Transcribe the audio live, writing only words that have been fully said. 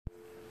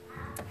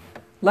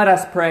Let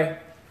us pray.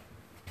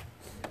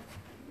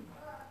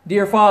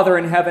 Dear Father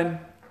in heaven,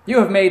 you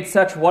have made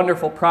such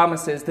wonderful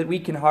promises that we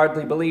can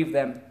hardly believe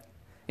them.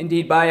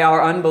 Indeed, by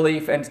our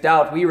unbelief and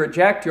doubt, we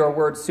reject your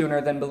word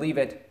sooner than believe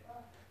it.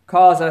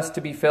 Cause us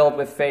to be filled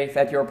with faith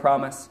at your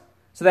promise,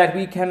 so that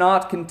we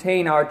cannot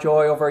contain our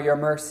joy over your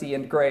mercy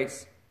and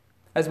grace.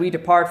 As we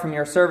depart from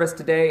your service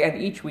today and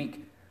each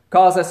week,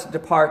 cause us to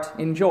depart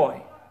in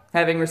joy,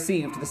 having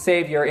received the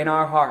Savior in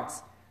our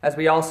hearts, as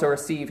we also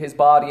receive his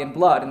body and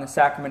blood in the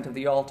sacrament of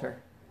the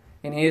altar.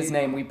 In his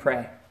name we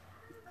pray.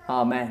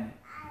 Amen.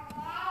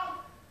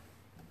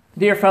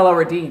 Dear fellow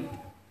redeemed,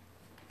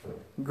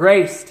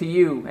 grace to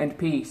you and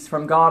peace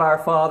from God our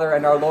Father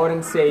and our Lord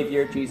and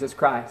Savior, Jesus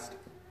Christ.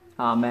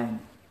 Amen.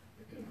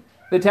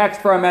 The text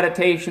for our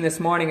meditation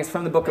this morning is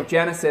from the book of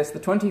Genesis, the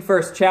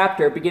 21st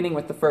chapter, beginning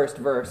with the first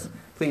verse.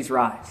 Please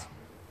rise.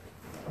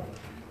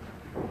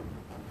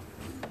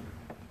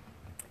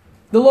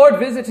 The Lord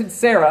visited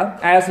Sarah,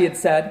 as he had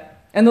said,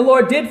 and the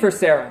Lord did for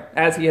Sarah,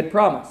 as he had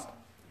promised.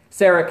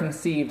 Sarah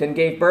conceived and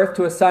gave birth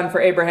to a son for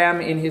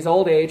Abraham in his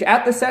old age,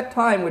 at the set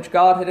time which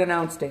God had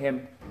announced to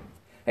him.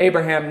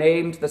 Abraham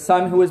named the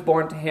son who was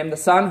born to him, the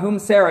son whom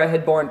Sarah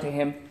had borne to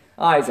him,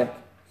 Isaac.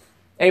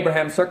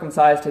 Abraham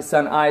circumcised his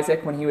son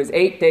Isaac when he was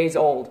 8 days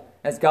old,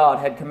 as God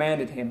had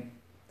commanded him.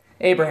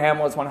 Abraham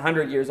was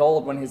 100 years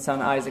old when his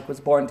son Isaac was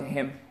born to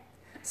him.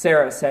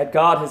 Sarah said,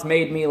 God has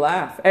made me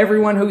laugh.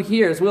 Everyone who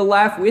hears will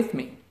laugh with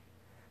me.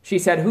 She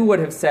said, who would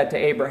have said to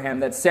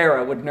Abraham that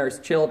Sarah would nurse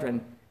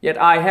children? Yet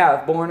I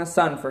have borne a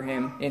son for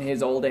him in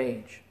his old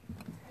age.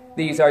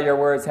 These are your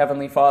words,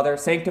 Heavenly Father.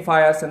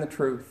 Sanctify us in the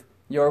truth.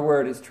 Your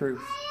word is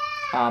truth.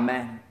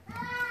 Amen.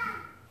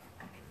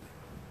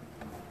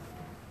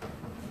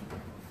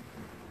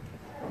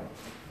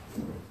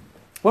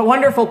 What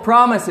wonderful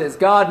promises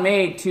God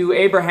made to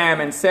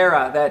Abraham and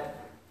Sarah, that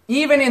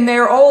even in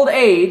their old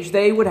age,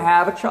 they would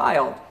have a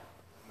child.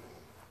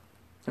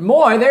 And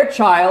more, their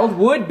child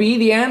would be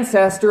the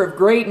ancestor of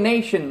great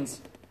nations,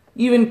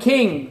 even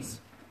kings,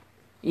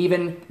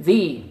 even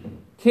the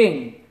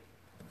king.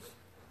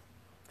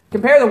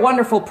 Compare the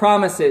wonderful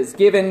promises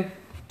given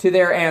to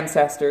their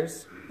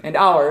ancestors and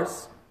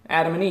ours,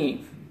 Adam and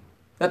Eve,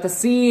 that the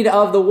seed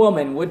of the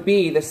woman would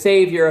be the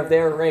savior of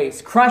their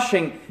race,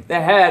 crushing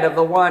the head of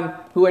the one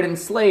who had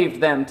enslaved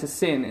them to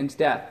sin and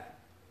death.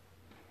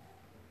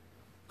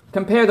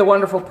 Compare the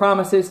wonderful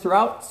promises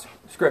throughout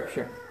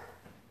Scripture.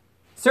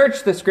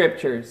 Search the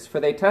Scriptures,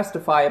 for they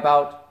testify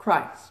about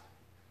Christ.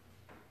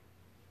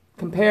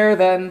 Compare,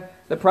 then,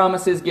 the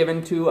promises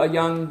given to a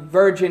young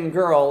virgin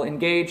girl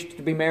engaged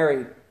to be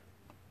married,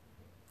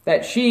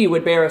 that she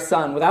would bear a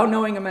son without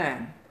knowing a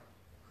man,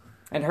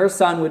 and her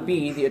son would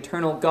be the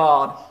eternal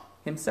God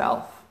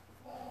himself.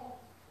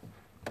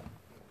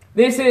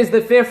 This is the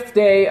 5th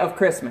day of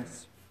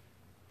Christmas.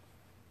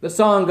 The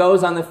song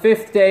goes, on the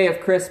 5th day of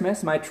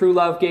Christmas, my true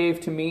love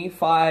gave to me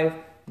 5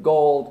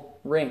 gold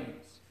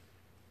rings.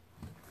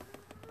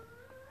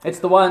 It's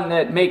the one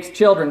that makes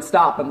children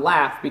stop and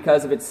laugh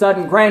because of its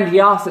sudden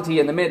grandiosity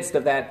in the midst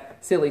of that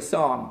silly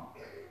song.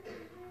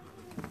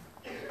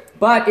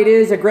 But it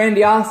is a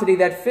grandiosity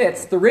that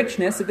fits the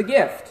richness of the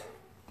gift.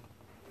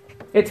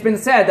 It's been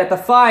said that the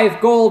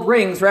 5 gold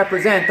rings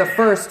represent the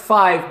first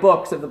 5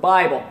 books of the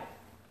Bible.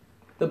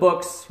 The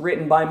books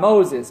written by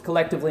Moses,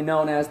 collectively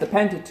known as the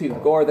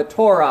Pentateuch, or the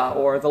Torah,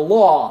 or the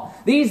Law.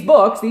 These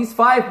books, these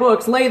 5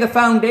 books, lay the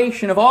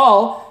foundation of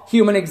all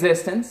human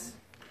existence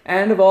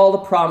and of all the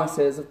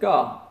promises of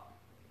God,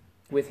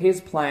 with his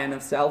plan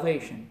of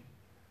salvation.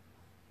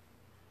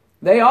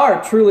 They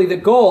are truly the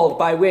gold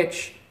by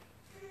which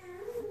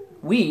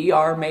we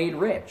are made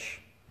rich.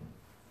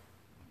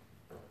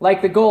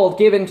 Like the gold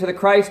given to the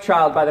Christ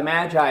child by the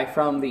Magi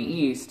from the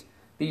east,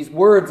 these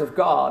words of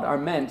God are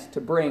meant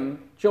to bring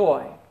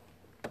joy.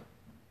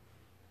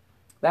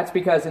 That's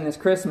because in this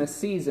Christmas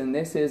season,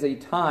 this is a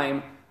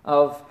time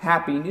of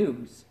happy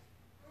news.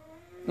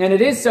 And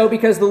it is so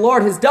because the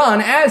Lord has done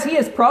as he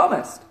has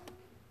promised.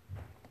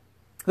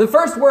 The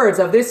first words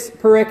of this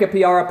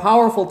pericope are a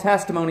powerful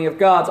testimony of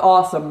God's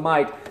awesome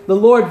might. The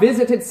Lord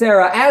visited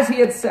Sarah as he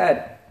had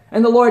said,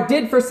 and the Lord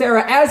did for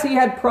Sarah as he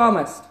had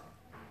promised.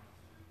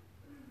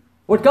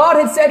 What God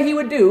had said he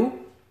would do,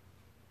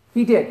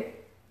 he did.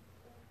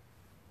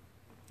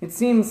 It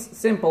seems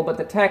simple, but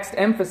the text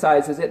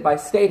emphasizes it by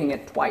stating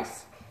it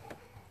twice.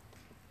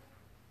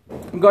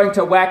 I'm going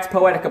to wax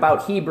poetic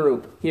about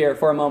Hebrew here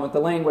for a moment,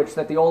 the language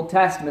that the Old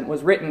Testament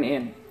was written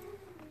in.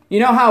 You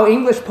know how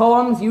English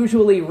poems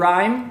usually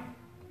rhyme?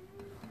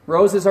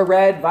 Roses are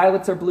red,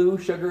 violets are blue,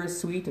 sugar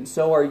is sweet, and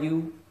so are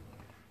you.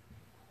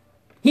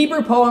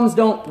 Hebrew poems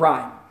don't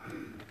rhyme,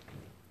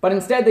 but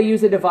instead they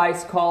use a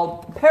device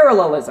called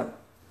parallelism.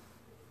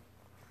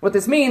 What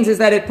this means is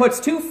that it puts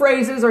 2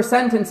 phrases or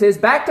sentences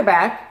back to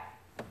back,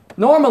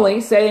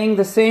 normally saying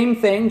the same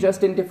thing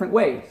just in different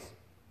ways.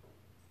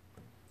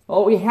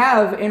 What we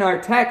have in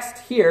our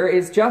text here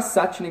is just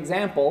such an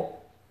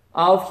example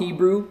of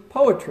Hebrew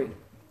poetry.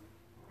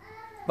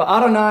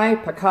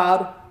 Ba'adonai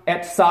pakad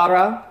et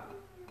Sarah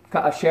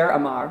ka'asher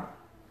amar,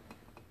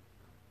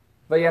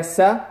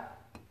 vayaseh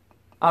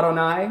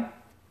Adonai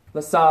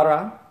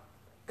l'sara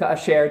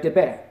ka'asher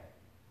diber.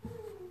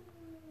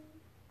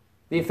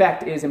 The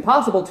effect is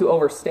impossible to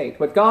overstate.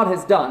 What God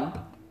has done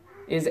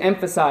is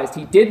emphasized.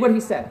 He did what he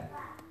said.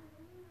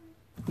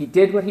 He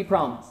did what he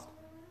promised.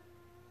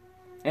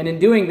 And in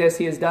doing this,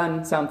 he has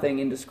done something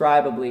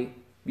indescribably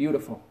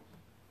beautiful.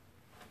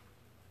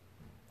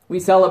 We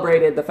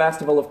celebrated the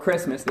festival of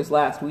Christmas this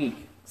last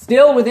week.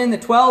 Still within the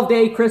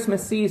 12-day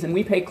Christmas season,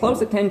 we pay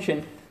close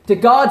attention to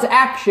God's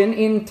action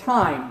in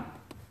time,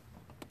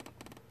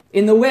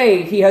 in the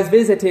way he has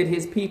visited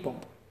his people.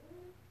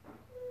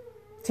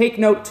 Take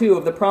note, too,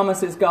 of the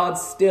promises God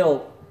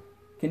still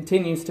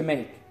continues to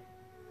make.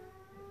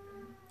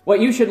 What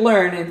you should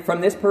learn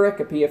from this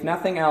pericope, if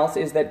nothing else,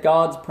 is that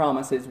God's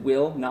promises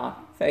will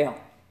not fail.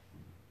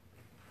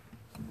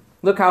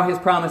 Look how his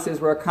promises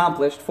were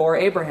accomplished for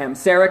Abraham.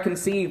 Sarah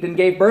conceived and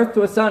gave birth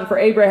to a son for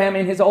Abraham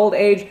in his old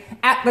age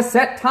at the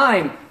set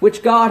time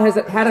which God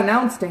had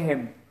announced to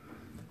him.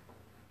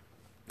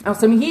 Now,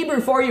 some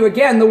Hebrew for you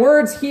again. The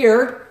words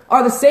here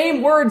are the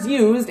same words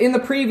used in the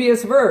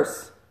previous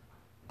verse.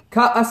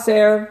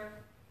 Ka'aser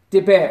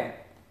diber,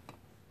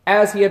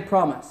 as he had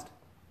promised.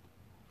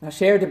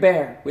 Asher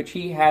diber, which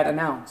he had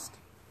announced.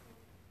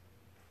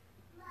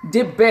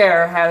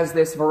 Diber has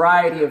this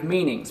variety of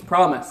meanings: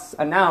 promise,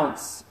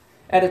 announce.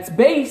 At its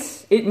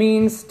base, it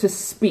means to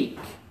speak.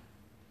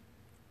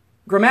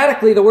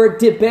 Grammatically, the word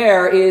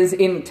diber is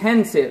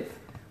intensive.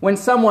 When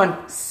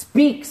someone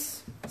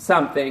speaks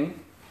something,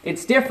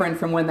 it's different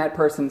from when that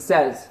person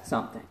says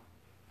something.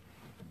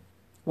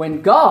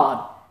 When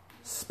God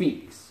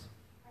speaks,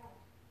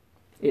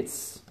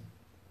 it's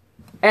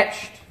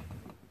etched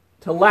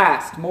to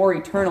last more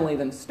eternally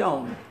than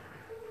stone.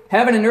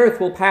 Heaven and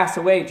earth will pass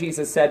away,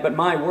 Jesus said, but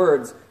my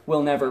words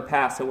will never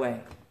pass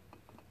away.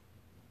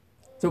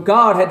 So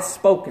God had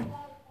spoken.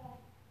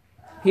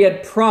 He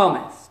had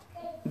promised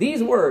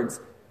these words,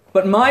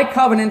 but my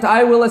covenant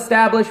I will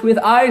establish with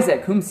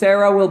Isaac, whom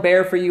Sarah will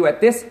bear for you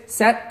at this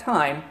set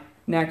time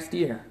next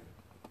year.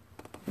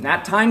 And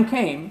that time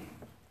came,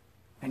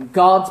 and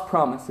God's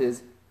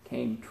promises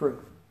came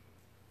true.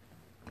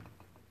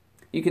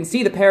 You can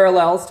see the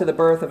parallels to the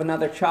birth of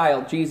another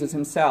child, Jesus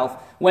himself.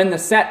 When the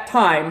set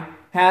time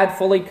had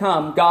fully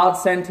come, God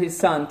sent his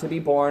son to be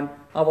born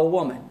of a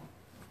woman.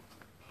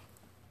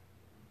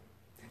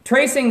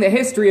 Tracing the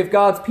history of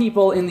God's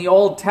people in the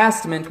Old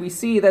Testament, we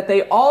see that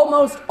they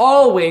almost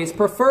always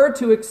prefer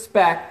to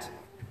expect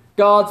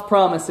God's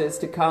promises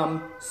to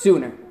come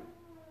sooner.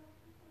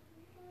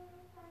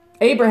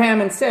 Abraham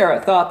and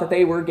Sarah thought that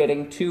they were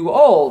getting too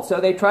old, so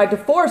they tried to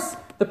force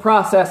the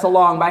process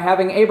along by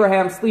having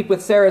Abraham sleep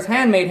with Sarah's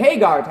handmaid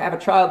Hagar to have a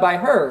child by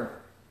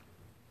her.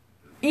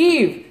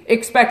 Eve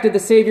expected the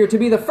Savior to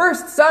be the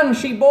first son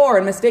she bore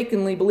and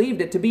mistakenly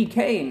believed it to be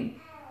Cain.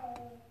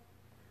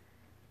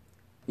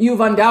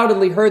 You've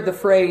undoubtedly heard the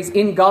phrase,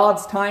 "in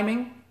God's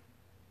timing."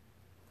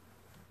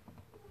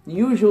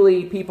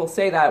 Usually people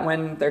say that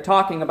when they're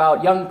talking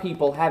about young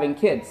people having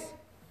kids.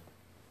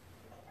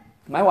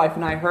 My wife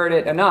and I heard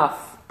it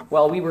enough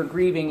while we were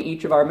grieving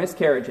each of our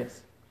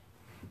miscarriages.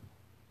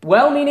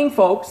 Well-meaning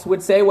folks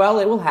would say, well,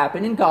 it will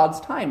happen in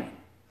God's timing.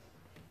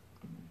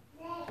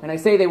 And I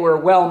say they were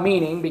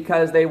well-meaning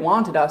because they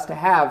wanted us to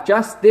have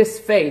just this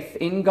faith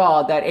in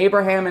God that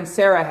Abraham and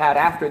Sarah had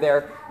after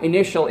their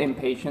initial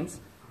impatience,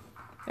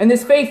 and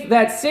this faith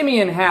that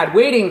Simeon had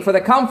waiting for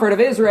the comfort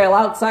of Israel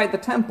outside the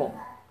temple.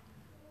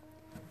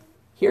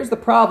 Here's the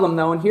problem,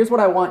 though, and here's what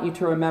I want you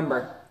to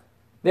remember.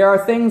 There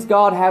are things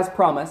God has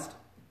promised,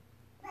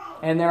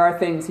 and there are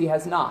things he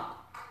has not.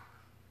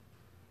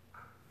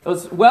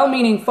 Those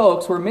well-meaning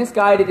folks were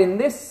misguided in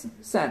this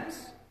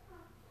sense.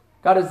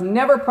 God has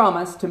never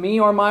promised to me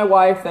or my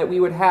wife that we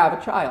would have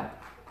a child.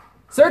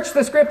 Search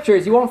the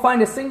scriptures. You won't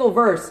find a single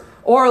verse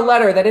or a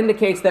letter that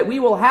indicates that we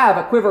will have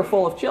a quiver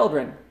full of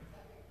children.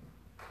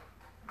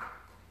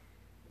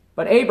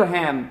 But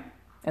Abraham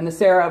and the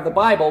Sarah of the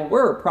Bible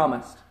were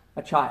promised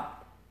a child.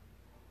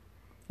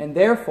 And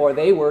therefore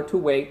they were to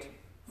wait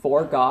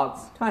for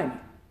God's timing.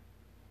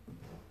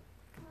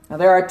 Now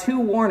there are two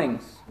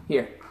warnings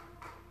here.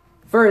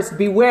 First,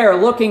 beware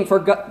looking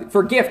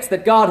for gifts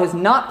that God has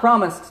not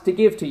promised to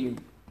give to you.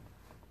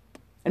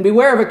 And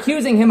beware of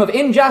accusing him of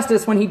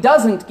injustice when he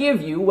doesn't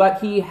give you what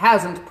he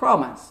hasn't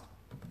promised.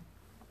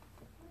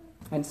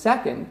 And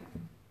second,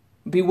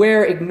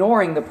 beware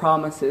ignoring the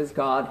promises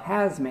God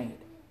has made.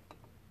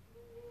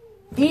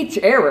 Each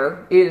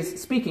error is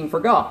speaking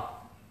for God,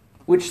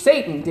 which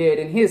Satan did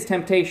in his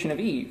temptation of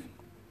Eve,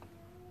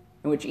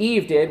 and which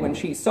Eve did when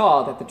she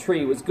saw that the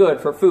tree was good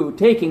for food,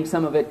 taking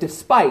some of it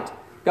despite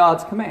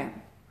God's command.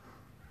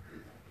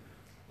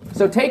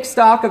 So take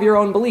stock of your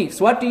own beliefs.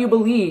 What do you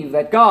believe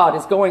that God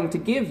is going to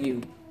give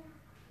you?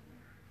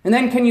 And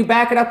then can you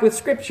back it up with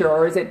Scripture,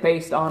 or is it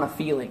based on a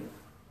feeling?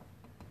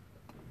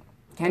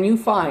 Can you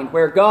find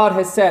where God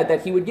has said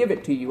that he would give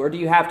it to you, or do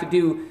you have to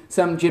do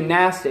some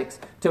gymnastics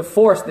to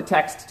force the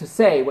text to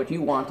say what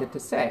you want it to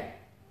say?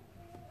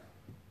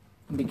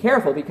 And be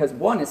careful, because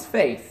one is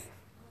faith,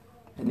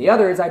 and the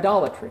other is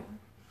idolatry.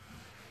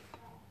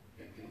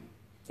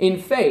 In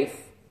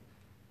faith,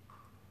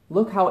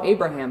 look how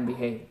Abraham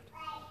behaved.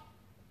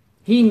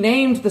 He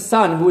named the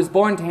son who was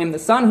born to him, the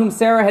son whom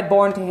Sarah had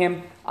borne to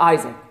him,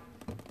 Isaac.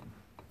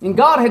 And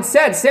God had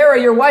said,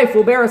 Sarah, your wife,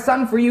 will bear a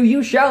son for you.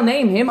 You shall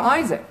name him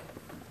Isaac.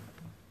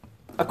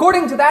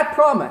 According to that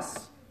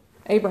promise,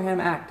 Abraham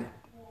acted.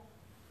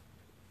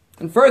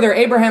 And further,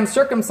 Abraham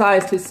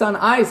circumcised his son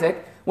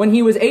Isaac when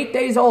he was 8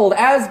 days old,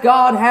 as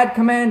God had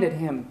commanded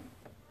him.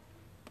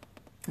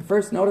 And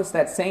first, notice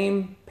that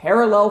same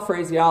parallel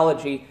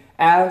phraseology,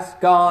 as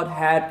God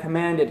had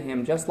commanded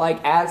him, just like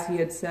as he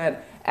had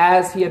said,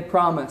 as he had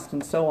promised,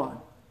 and so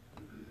on.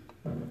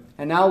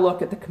 And now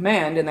look at the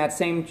command in that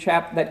same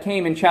that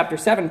came in chapter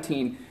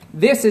 17.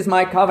 This is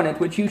my covenant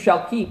which you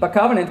shall keep, a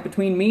covenant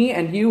between me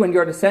and you and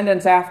your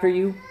descendants after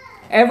you.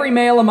 Every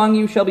male among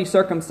you shall be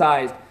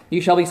circumcised.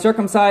 You shall be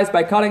circumcised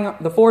by cutting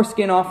the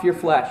foreskin off your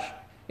flesh.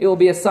 It will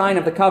be a sign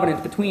of the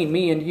covenant between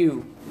me and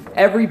you.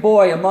 Every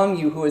boy among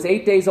you who is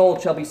 8 days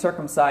old shall be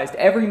circumcised,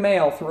 every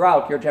male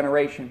throughout your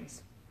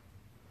generations.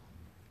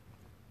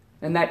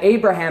 And that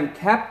Abraham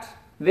kept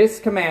this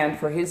command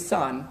for his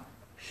son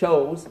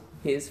shows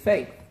his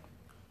faith.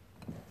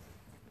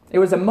 It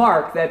was a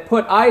mark that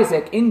put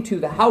Isaac into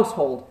the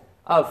household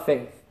of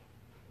faith.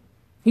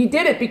 He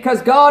did it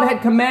because God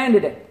had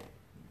commanded it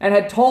and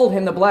had told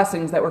him the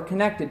blessings that were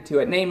connected to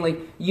it, namely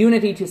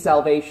unity to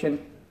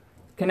salvation,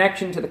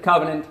 connection to the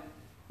covenant,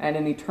 and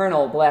an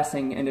eternal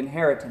blessing and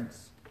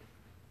inheritance.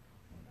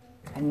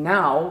 And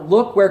now,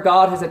 look where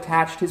God has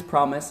attached his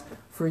promise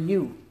for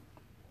you.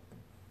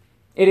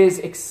 It is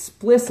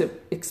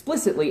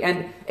explicitly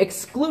and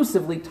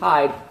exclusively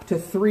tied to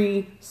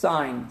 3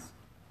 signs.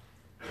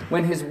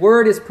 When his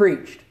word is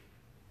preached,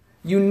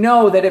 you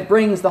know that it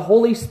brings the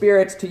Holy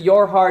Spirit to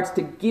your hearts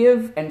to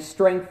give and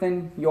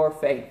strengthen your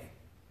faith.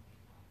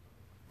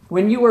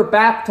 When you were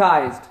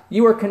baptized,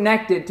 you were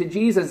connected to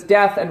Jesus'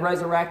 death and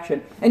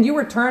resurrection, and you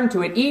return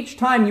to it each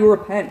time you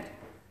repent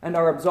and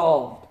are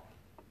absolved.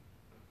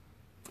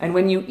 And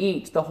when you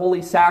eat the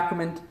holy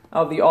sacrament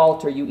of the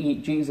altar, you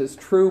eat Jesus'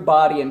 true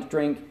body and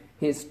drink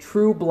his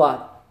true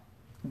blood,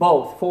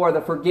 both for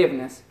the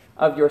forgiveness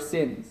of your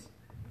sins.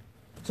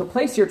 So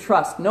place your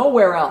trust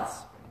nowhere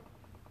else.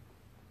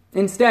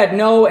 Instead,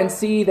 know and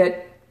see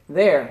that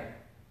there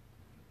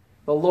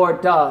the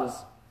Lord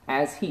does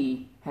as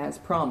he has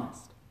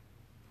promised.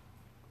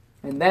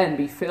 And then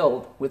be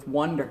filled with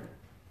wonder,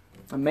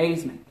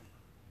 amazement,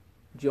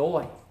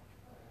 joy,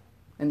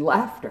 and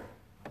laughter.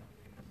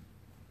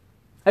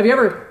 Have you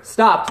ever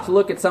stopped to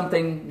look at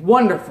something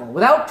wonderful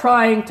without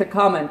trying to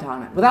comment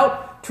on it,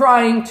 without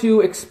trying to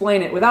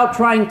explain it, without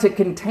trying to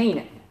contain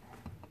it?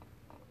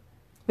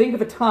 Think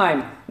of a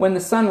time when the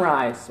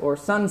sunrise or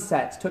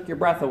sunsets took your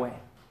breath away.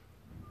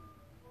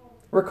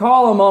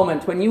 Recall a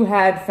moment when you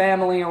had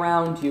family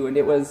around you and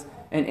it was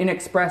an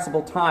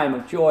inexpressible time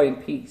of joy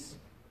and peace.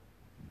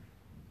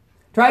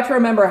 Try to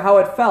remember how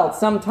it felt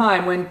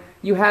sometime when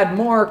you had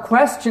more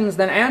questions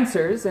than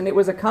answers and it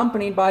was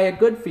accompanied by a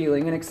good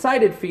feeling, an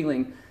excited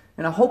feeling,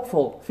 and a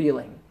hopeful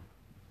feeling.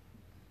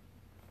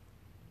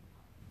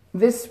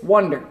 This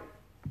wonder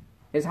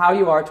is how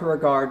you are to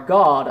regard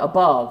God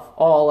above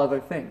all other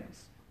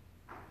things.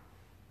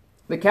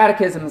 The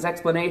Catechism's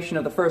explanation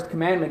of the first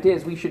commandment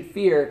is we should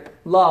fear,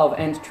 love,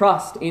 and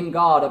trust in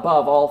God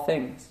above all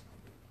things.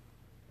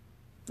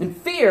 And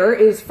fear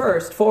is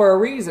first for a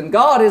reason.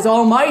 God is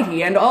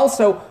almighty and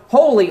also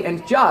holy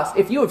and just.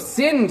 If you have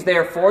sinned,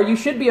 therefore, you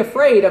should be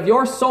afraid of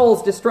your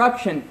soul's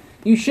destruction.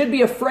 You should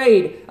be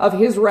afraid of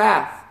his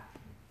wrath.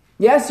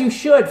 Yes, you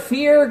should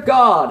fear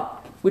God,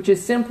 which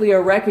is simply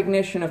a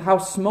recognition of how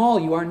small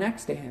you are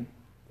next to him.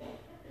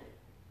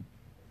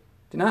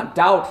 Do not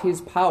doubt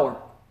his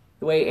power,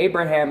 the way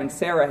Abraham and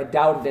Sarah had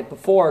doubted it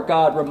before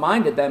God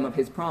reminded them of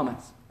his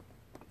promise.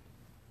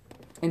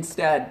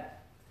 Instead,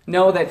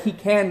 know that he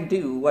can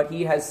do what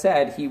he has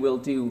said he will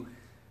do.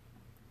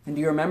 And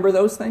do you remember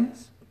those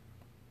things?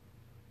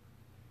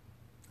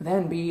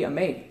 Then be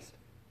amazed.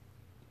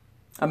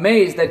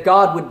 Amazed that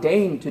God would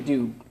deign to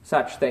do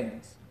such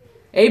things.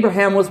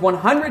 Abraham was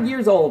 100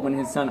 years old when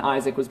his son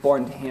Isaac was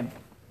born to him.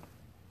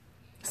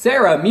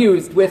 Sarah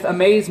mused with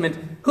amazement,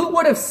 who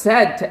would have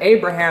said to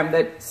Abraham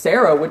that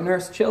Sarah would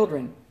nurse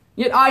children?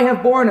 Yet I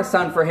have borne a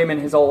son for him in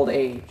his old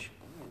age.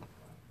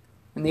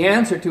 And the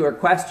answer to her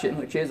question,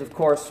 which is, of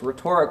course,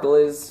 rhetorical,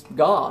 is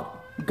God.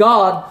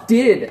 God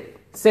did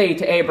say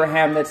to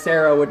Abraham that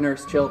Sarah would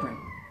nurse children.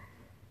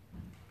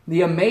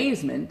 The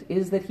amazement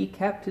is that he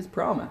kept his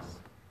promise.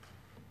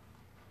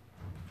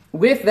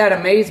 With that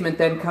amazement,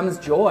 then, comes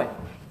joy.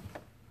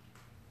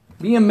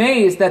 Be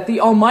amazed that the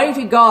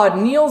Almighty God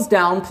kneels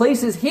down,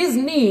 places his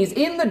knees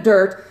in the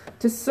dirt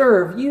to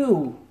serve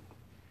you.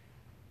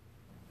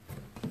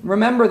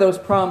 Remember those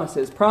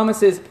promises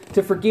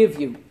to forgive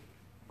you,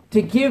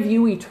 to give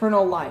you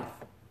eternal life,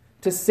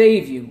 to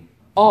save you,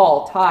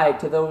 all tied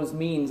to those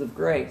means of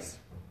grace.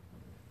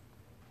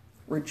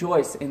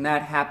 Rejoice in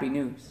that happy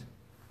news.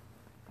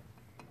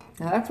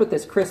 Now that's what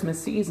this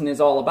Christmas season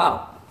is all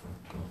about.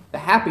 The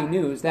happy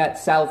news that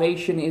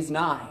salvation is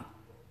nigh.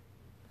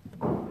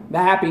 The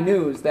happy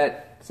news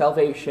that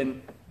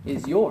salvation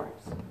is yours.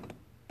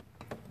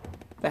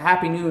 The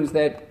happy news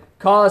that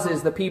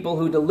causes the people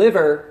who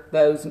deliver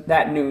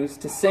that news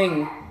to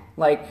sing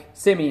like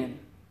Simeon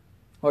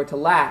or to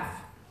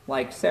laugh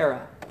like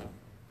Sarah.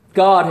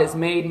 God has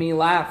made me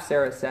laugh,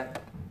 Sarah said,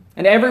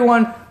 and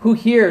everyone who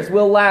hears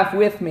will laugh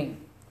with me.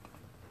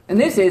 And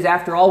this is,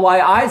 after all,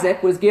 why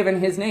Isaac was given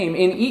his name.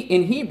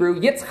 In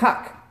Hebrew,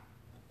 Yitzchak.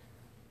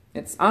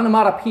 It's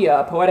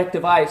onomatopoeia, a poetic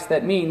device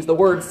that means the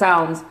word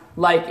sounds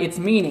like its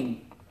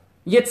meaning.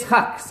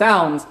 Yitzchak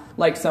sounds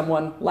like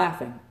someone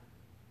laughing.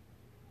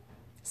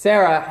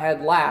 Sarah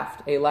had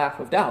laughed a laugh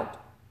of doubt.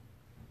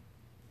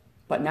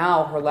 But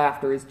now her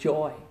laughter is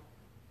joy,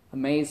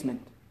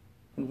 amazement,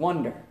 and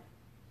wonder.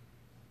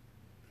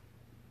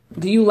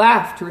 Do you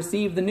laugh to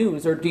receive the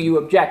news, or do you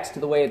object to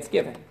the way it's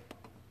given?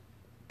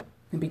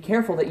 And be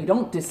careful that you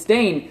don't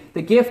disdain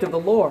the gift of the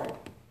Lord.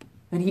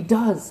 And He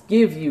does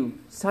give you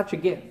such a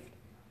gift.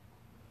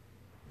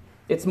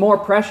 It's more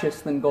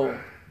precious than gold.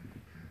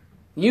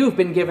 You've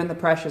been given the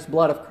precious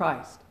blood of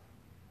Christ.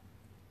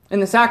 In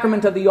the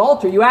sacrament of the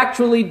altar, you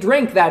actually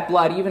drink that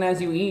blood even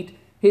as you eat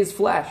His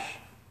flesh.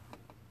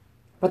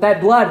 But that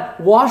blood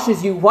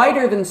washes you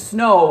whiter than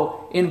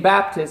snow in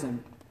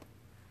baptism.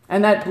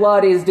 And that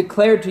blood is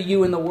declared to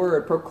you in the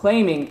Word,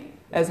 proclaiming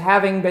as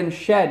having been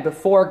shed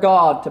before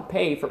God to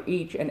pay for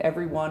each and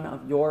every one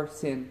of your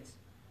sins.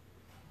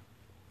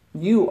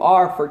 You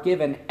are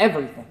forgiven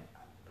everything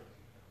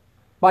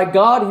by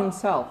God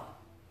Himself,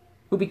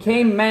 who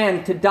became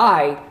man to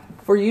die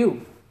for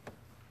you.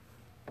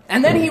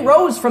 And then He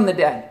rose from the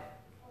dead.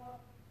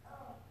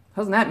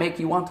 Doesn't that make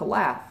you want to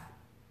laugh?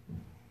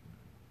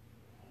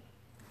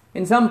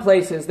 In some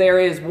places, there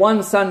is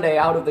one Sunday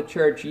out of the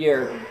church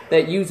year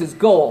that uses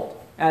gold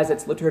as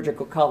its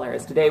liturgical color,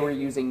 as today we're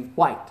using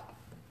white.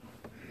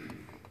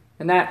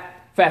 And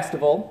that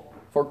festival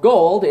for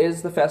gold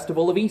is the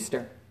festival of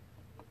Easter.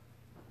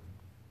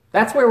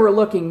 That's where we're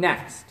looking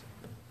next.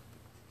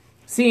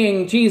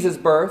 Seeing Jesus'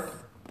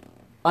 birth,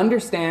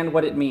 understand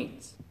what it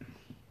means.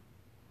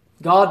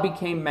 God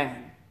became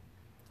man,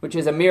 which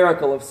is a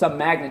miracle of some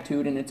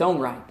magnitude in its own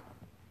right.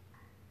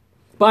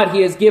 But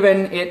He has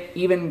given it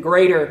even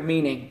greater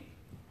meaning,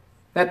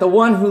 that the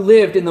one who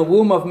lived in the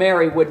womb of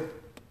Mary would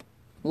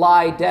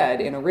lie dead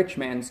in a rich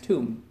man's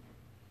tomb.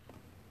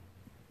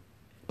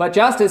 But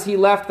just as He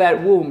left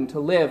that womb to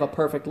live a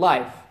perfect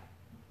life,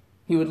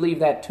 He would leave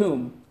that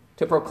tomb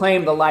to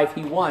proclaim the life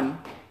He won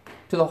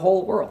to the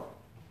whole world,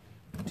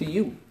 to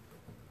you.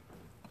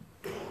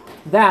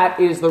 That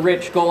is the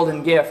rich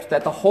golden gift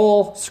that the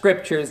whole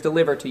Scriptures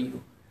deliver to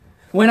you.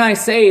 When I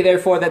say,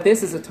 therefore, that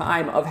this is a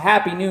time of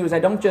happy news, I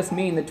don't just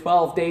mean the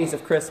 12 days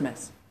of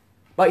Christmas,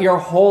 but your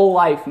whole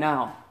life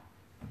now,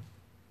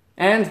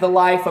 and the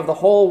life of the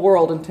whole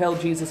world until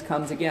Jesus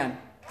comes again.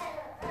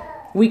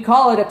 We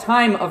call it a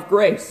time of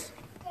grace,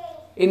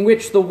 in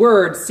which the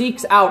Word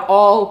seeks out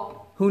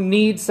all who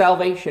need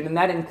salvation, and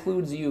that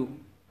includes you.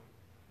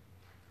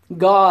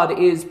 God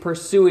is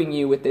pursuing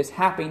you with this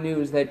happy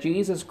news that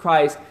Jesus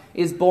Christ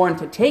is born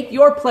to take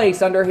your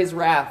place under His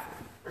wrath,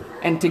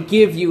 and to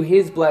give you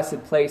His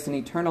blessed place in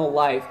eternal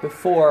life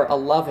before a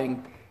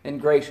loving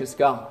and gracious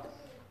God.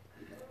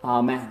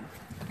 Amen.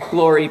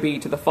 Glory be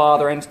to the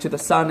Father, and to the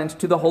Son, and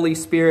to the Holy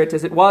Spirit,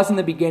 as it was in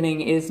the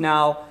beginning, is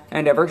now,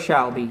 and ever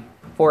shall be,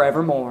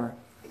 forevermore.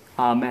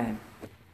 Amen.